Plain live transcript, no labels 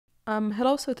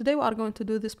Hello, so today we are going to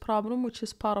do this problem, which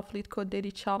is part of Leetcode Daily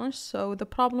Challenge. So the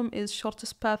problem is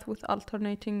shortest path with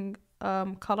alternating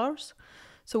colors.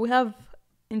 So we have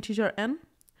integer n,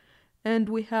 and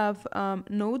we have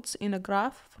nodes in a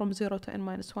graph from 0 to n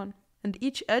minus 1. And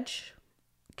each edge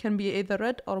can be either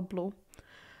red or blue.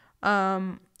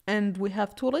 And we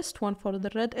have two lists, one for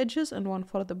the red edges and one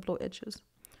for the blue edges.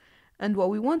 And what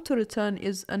we want to return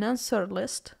is an answer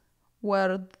list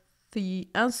where the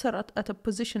answer at a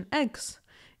position x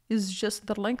is just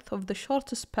the length of the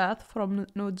shortest path from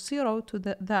node 0 to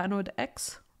that node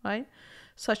x, right?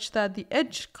 Such that the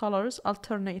edge colors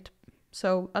alternate.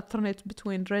 So alternate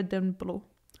between red and blue.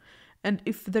 And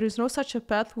if there is no such a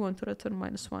path, we want to return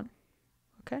minus 1.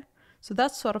 Okay? So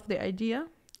that's sort of the idea.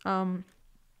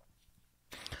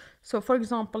 So for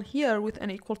example, here with n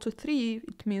equal to 3,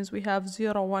 it means we have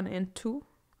 0, 1, and 2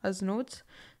 as nodes.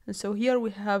 And so here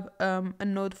we have a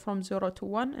node from 0 to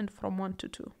 1 and from 1 to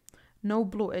 2. No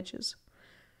blue edges.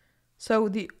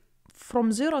 So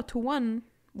from 0 to 1,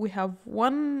 we have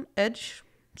one edge.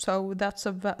 So that's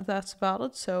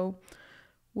valid. So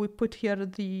we put here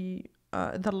the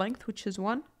length, which is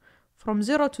 1. From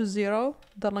 0 to 0,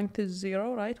 the length is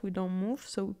 0, right? We don't move,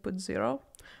 so we put 0.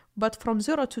 But from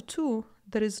 0 to 2,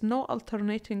 there is no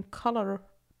alternating color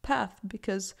path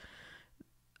because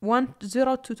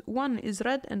 0 to 1 is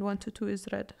red and 1 to 2 is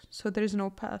red. So there is no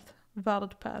path,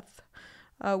 valid path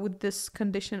with this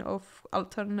condition of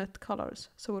alternate colors.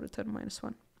 So we return minus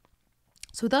 1.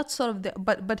 So that's sort of the,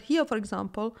 but here, for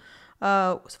example,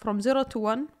 from 0 to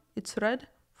 1, it's red.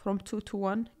 From 2 to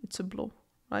 1, it's a blue,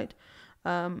 right?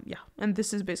 Yeah, and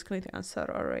this is basically the answer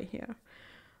array here.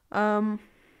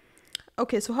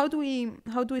 Okay, so how do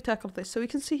we tackle this? So we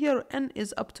can see here n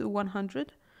is up to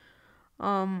 100.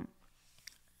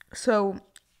 So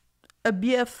a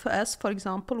BFS, for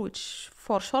example, which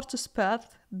for shortest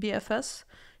path, BFS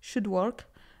should work.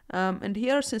 And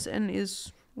here, since n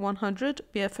is 100,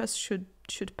 BFS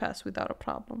should pass without a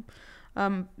problem.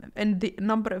 And the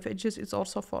number of edges is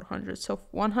also 400. So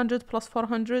 100 plus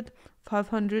 400,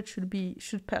 500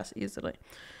 should pass easily.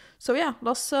 So yeah,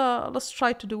 let's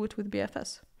try to do it with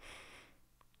BFS.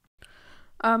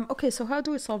 Okay, so how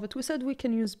do we solve it? We said we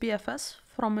can use BFS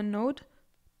from a node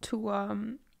to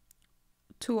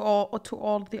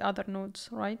all the other nodes,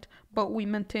 right? But we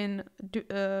maintain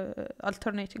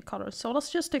alternating colors. So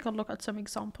let's just take a look at some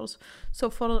examples.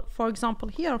 So for example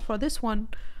here, for this one,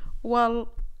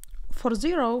 well, for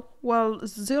 0,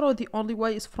 0, the only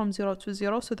way is from 0 to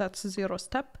 0, so that's 0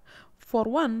 step. For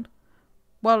 1,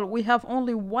 well, we have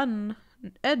only one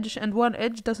edge, and one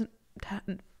edge doesn't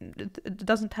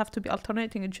have to be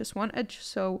alternating, it's just one edge,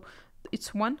 so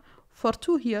it's 1. For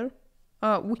 2 here,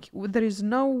 there is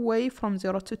no way from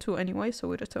 0 to 2 anyway, so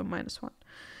we return minus 1.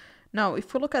 Now,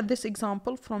 if we look at this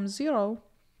example, from 0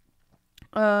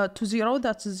 to 0,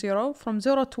 that's 0. From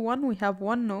 0 to 1, we have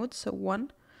one node, so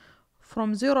 1.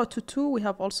 From 0 to 2, we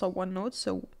have also one node,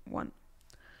 so 1.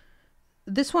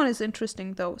 This one is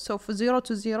interesting though. So for 0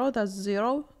 to 0, that's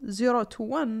 0. 0 to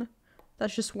 1,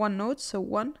 that's just one node, so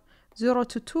 1. 0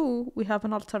 to 2, we have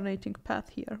an alternating path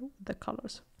here with the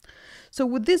colors. So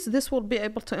with this will be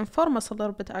able to inform us a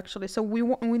little bit actually. So we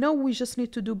know we just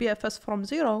need to do BFS from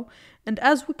 0, and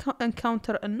as we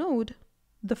encounter a node,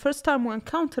 the first time we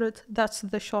encounter it, that's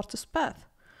the shortest path,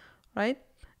 right?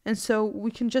 And so we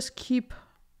can just keep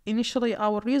initially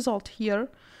our result here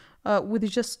with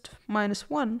just minus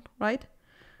 1, right?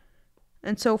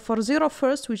 And so for 0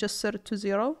 first, we just set it to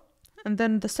 0. And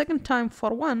then the second time for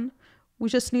 1, we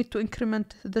just need to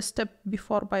increment the step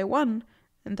before by 1,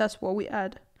 and that's what we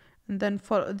add. And then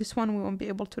for this one, we won't be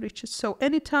able to reach it. So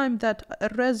anytime that a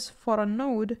res for a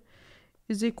node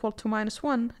is equal to minus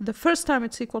 1, the first time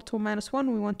it's equal to minus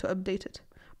 1, we want to update it.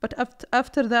 But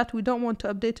after that, we don't want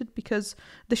to update it because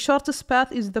the shortest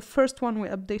path is the first one we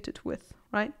update it with,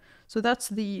 right? So that's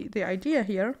the idea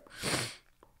here.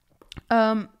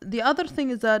 The other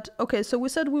thing is that, okay, so we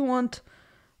said we want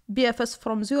BFS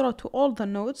from 0 to all the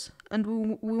nodes, and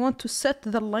we want to set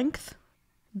the length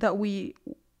that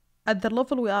at the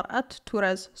level we are at to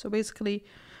res. So basically,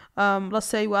 let's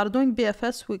say we are doing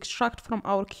BFS, we extract from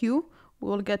our queue, we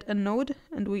will get a node,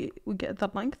 and we get the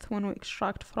length when we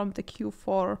extract from the queue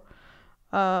for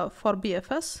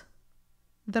BFS.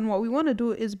 Then what we want to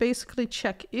do is basically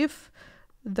check if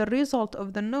the result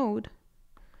of the node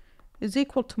is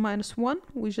equal to minus 1,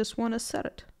 we just want to set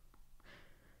it.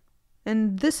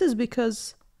 And this is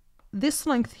because this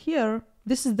length here,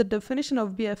 this is the definition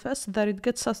of BFS, that it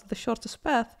gets us the shortest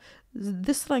path.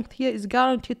 This length here is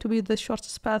guaranteed to be the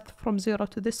shortest path from 0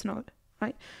 to this node,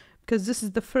 right? Because this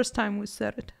is the first time we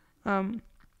set it.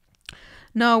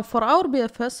 Now for our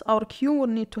BFS, our queue will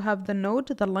need to have the node,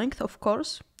 the length, of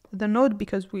course, the node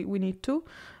because we need to,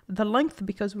 the length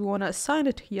because we want to assign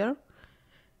it here,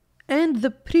 and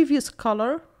the previous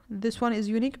color. This one is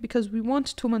unique because we want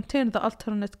to maintain the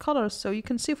alternate colors. So you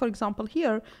can see, for example,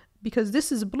 here, because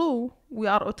this is blue, we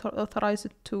are authorized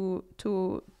to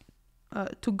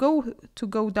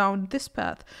go down this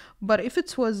path. But if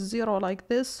it was 0 like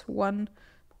this, 1,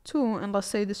 2, and let's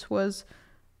say this was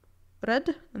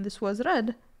red and this was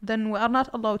red, then we are not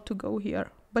allowed to go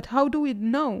here. But how do we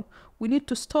know? We need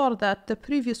to store that the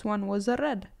previous one was a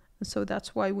red, and so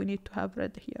that's why we need to have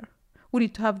red here. We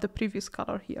need to have the previous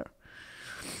color here.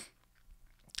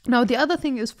 Now the other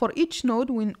thing is, for each node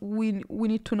we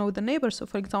need to know the neighbor. So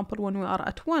for example, when we are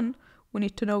at 1, we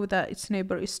need to know that its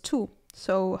neighbor is 2.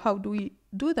 So how do we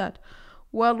do that?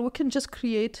 Well, we can just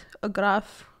create a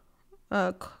graph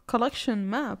collection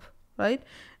map, right?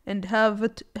 And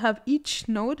have each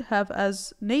node have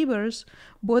as neighbors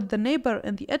both the neighbor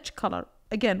and the edge color.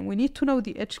 Again, we need to know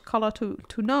the edge color to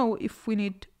know if we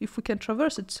can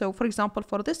traverse it. So for example,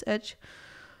 for this edge,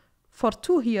 for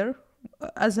 2 here,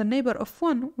 as a neighbor of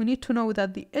 1, we need to know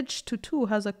that the edge to 2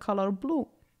 has a color blue,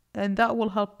 and that will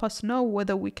help us know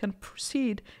whether we can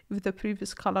proceed if the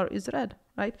previous color is red,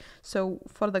 right? So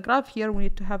for the graph here, we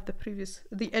need to have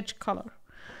the edge color.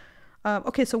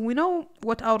 Okay, so we know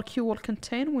what our queue will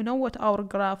contain. We know what our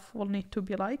graph will need to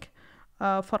be like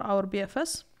for our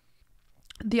BFS.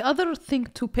 The other thing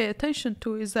to pay attention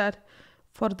to is that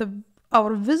for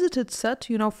our visited set,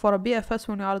 for a BFS,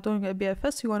 when you are doing a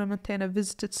BFS, you want to maintain a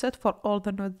visited set for all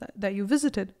the nodes that you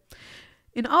visited.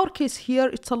 In our case here,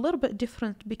 it's a little bit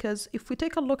different, because if we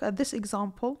take a look at this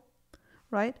example,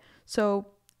 right? So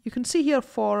you can see here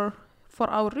for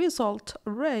our result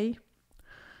array,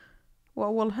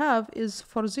 what we'll have is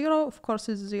for 0, of course,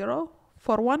 is 0.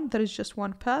 For 1, there is just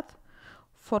one path.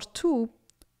 For 2,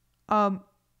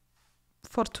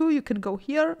 you can go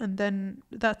here, and then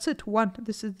that's it, 1.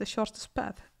 This is the shortest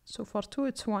path. So for 2,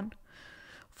 it's 1.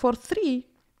 For 3,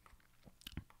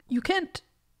 you can't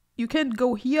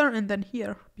go here and then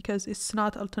here, because it's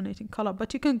not alternating color.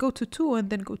 But you can go to 2 and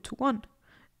then go to 1,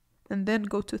 and then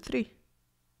go to 3.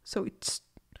 So it's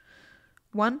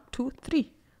 1, 2,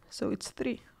 3. So it's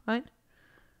 3, right?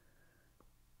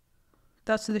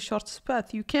 That's the shortest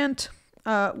path. We can't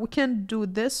do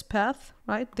this path,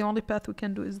 right? The only path we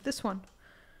can do is this one.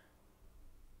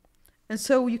 And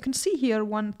so you can see here,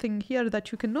 one thing here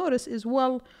that you can notice is,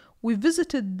 well, we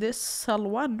visited this cell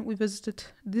 1, we visited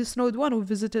this node 1, we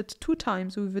visited 2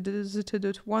 times. We visited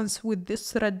it once with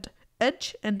this red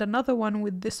edge and another one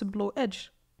with this blue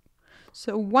edge.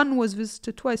 So 1 was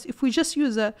visited twice. If we just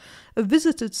use a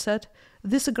visited set,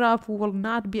 this graph will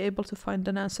not be able to find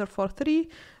an answer for 3.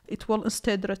 It will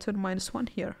instead return -1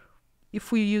 here.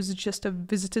 If we use just a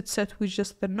visited set with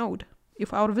just the node.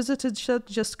 If our visited set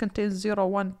just contains 0,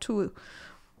 1, 2,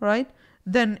 right?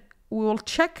 Then we will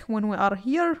check when we are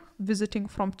here visiting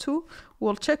from 2.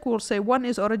 We'll check, we'll say 1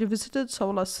 is already visited,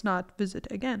 so let's not visit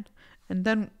again. And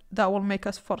then that will make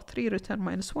us for 3 return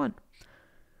 -1.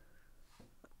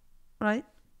 Right?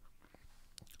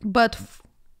 But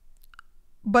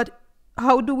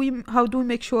how do we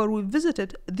make sure we visit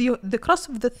it? The crux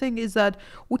of the thing is that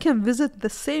we can visit the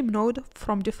same node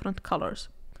from different colors,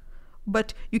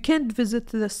 but you can't visit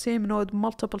the same node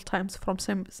multiple times from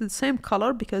the same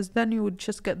color, because then you would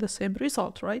just get the same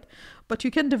result, right? But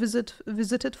you can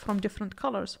visit it from different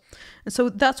colors, and so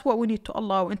that's what we need to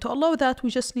allow. And to allow that, we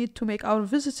just need to make our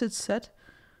visited set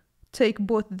take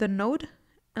both the node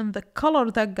and the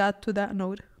color that got to that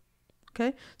node.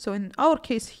 Okay, so in our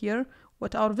case here,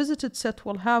 what our visited set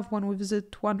will have when we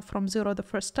visit 1 from 0 the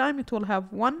first time, it will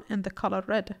have 1 and the color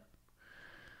red,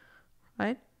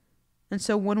 right? And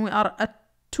so when we are at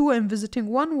 2 and visiting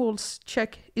 1, we'll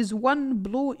check, is 1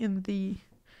 blue in the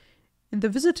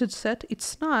visited set?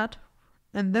 It's not,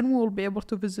 and then we'll be able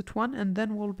to visit 1, and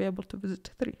then we'll be able to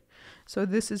visit 3. So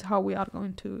this is how we are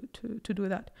going to do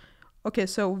that. Okay,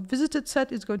 so visited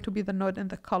set is going to be the node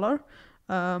and the color.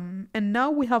 And now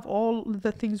we have all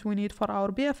the things we need for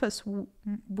our BFS.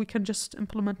 We can just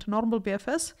implement a normal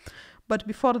BFS, but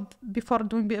before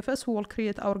doing BFS, we will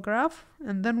create our graph,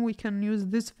 and then we can use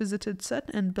this visited set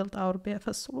and build our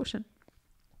BFS solution.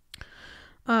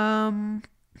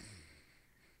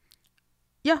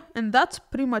 Yeah, and that's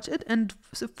pretty much it. And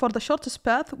for the shortest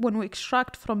path, when we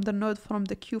extract from the node from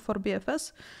the queue for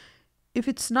BFS, if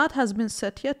it's not has been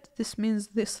set yet, this means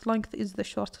this length is the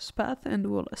shortest path, and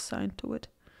we'll assign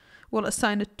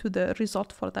it to the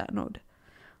result for that node.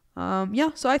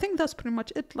 Yeah, so I think that's pretty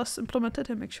much it. Let's implement it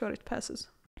and make sure it passes.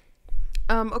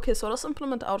 Okay, so let's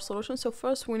implement our solution. So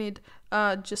first we need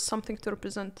just something to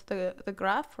represent the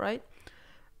graph, right?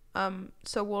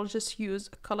 So we'll just use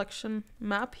a collection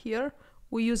map here.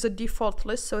 We use a default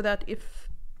list so that if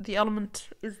the element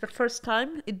is the first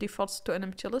time, it defaults to an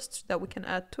empty list that we can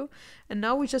add to. And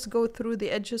now we just go through the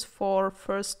edges for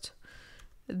first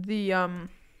the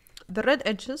red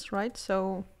edges, right?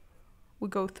 So we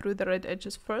go through the red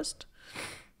edges first.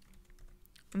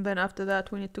 And then after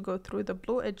that, we need to go through the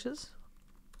blue edges.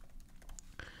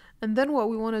 And then what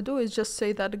we want to do is just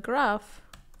say that the graph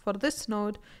for this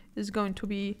node is going to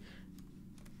be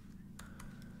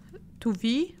to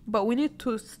V, but we need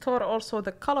to store also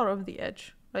the color of the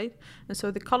edge, right? And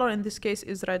so the color in this case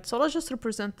is red. So let's just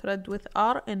represent red with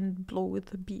R and blue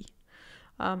with B.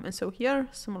 And so here,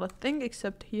 similar thing,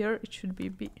 except here it should be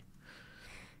B.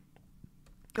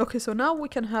 Okay, so now we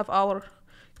can have our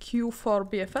queue for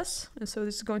BFS. And so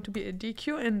this is going to be a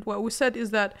DQ. And what we said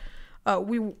is that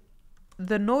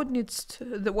the node needs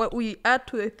to, what we add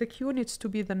to the queue needs to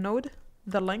be the node,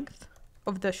 the length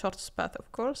of the shortest path,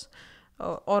 of course,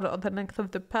 or the length of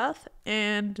the path,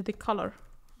 and the color,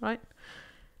 right?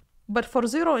 But for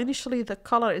 0, initially the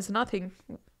color is nothing.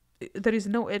 There is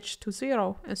no edge to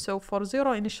 0. And so for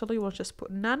 0, initially we'll just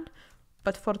put none.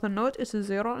 But for the node, it's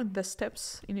 0, and the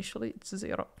steps, initially it's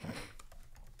 0.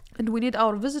 And we need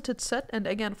our visited set. And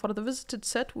again, for the visited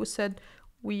set, we said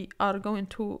we are going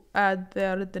to add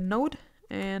there the node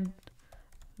and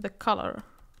the color,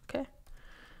 okay?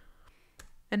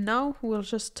 And now we'll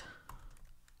just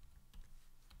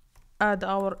add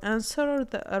our answer,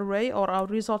 the array or our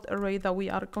result array that we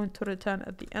are going to return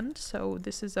at the end. So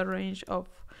this is a range of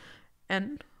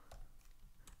n,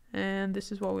 and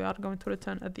this is what we are going to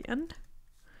return at the end.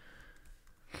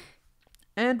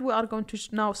 And we are going to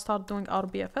now start doing our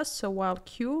BFS. So while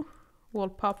Q will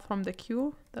pop from the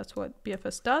queue, that's what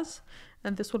BFS does.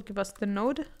 And this will give us the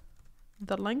node,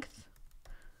 the length,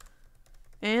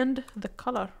 and the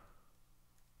color.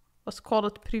 Let's call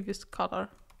it previous color,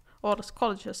 or let's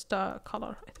call it just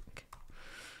color, I think.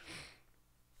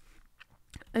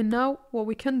 And now what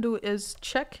we can do is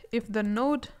check if the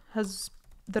node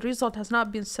the result has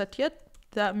not been set yet.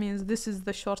 That means this is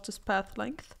the shortest path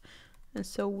length. And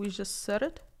so we just set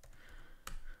it.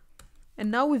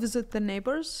 And now we visit the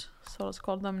neighbors. So let's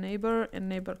call them neighbor and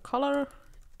neighbor color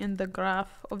in the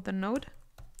graph of the node.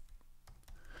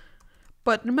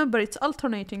 But remember, it's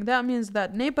alternating. That means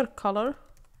that neighbor color,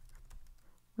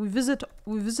 we visit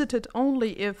it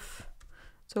only if,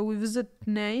 so we visit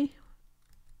the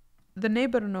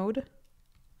neighbor node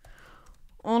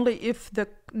only if the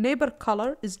neighbor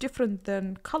color is different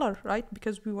than color, right?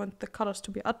 Because we want the colors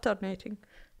to be alternating.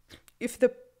 If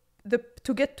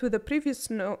to get to the previous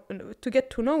node, to get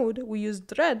to node, we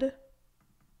used red,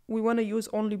 we want to use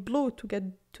only blue to get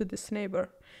to this neighbor.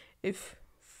 If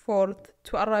to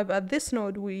arrive at this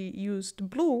node we used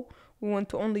blue, we want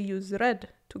to only use red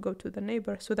to go to the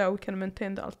neighbor so that we can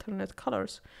maintain the alternate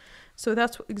colors. So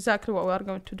that's exactly what we are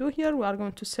going to do here. We are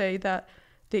going to say that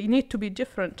they need to be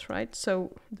different, right?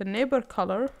 So the neighbor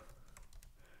color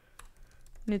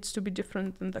needs to be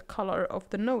different than the color of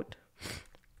the node.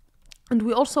 And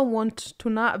we also want to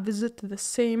not visit the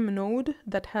same node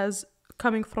that has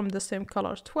coming from the same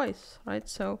color twice, right?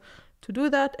 So to do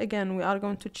that, again, we are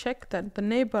going to check that the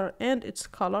neighbor and its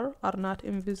color are not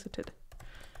invisited.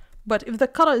 But if the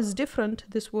color is different,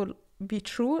 this will be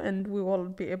true and we will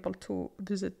be able to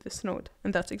visit this node.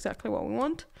 And that's exactly what we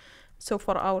want. So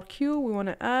for our queue, we want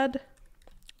to add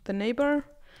the neighbor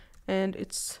and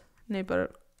its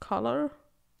neighbor color.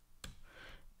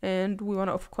 And we want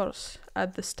to, of course,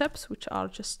 add the steps, which are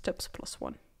just steps plus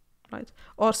 1, right?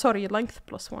 Or sorry, length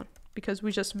plus 1, because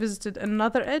we just visited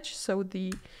another edge, so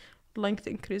the length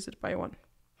increased by 1.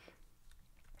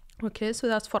 Okay, so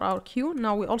that's for our queue.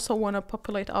 Now we also want to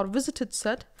populate our visited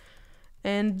set,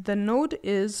 and the node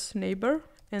is neighbor,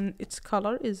 and its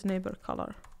color is neighbor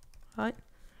color, right?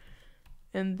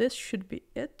 And this should be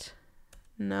it.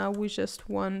 Now we just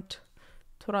want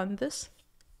to run this.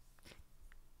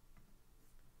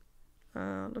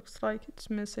 Looks like it's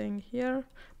missing here,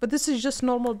 but this is just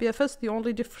normal BFS. The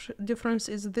only difference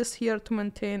is this here to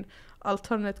maintain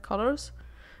alternate colors,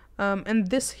 and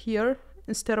this here,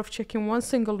 instead of checking one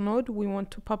single node, we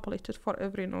want to populate it for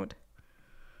every node.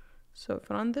 So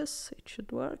if I run this, it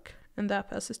should work, and that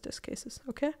passes test cases.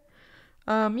 Okay.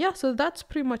 Yeah, so that's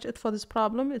pretty much it for this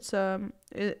problem. It's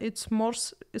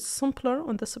simpler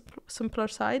on the simpler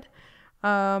side.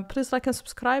 Please like and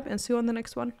subscribe, and see you on the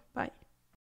next one. Bye.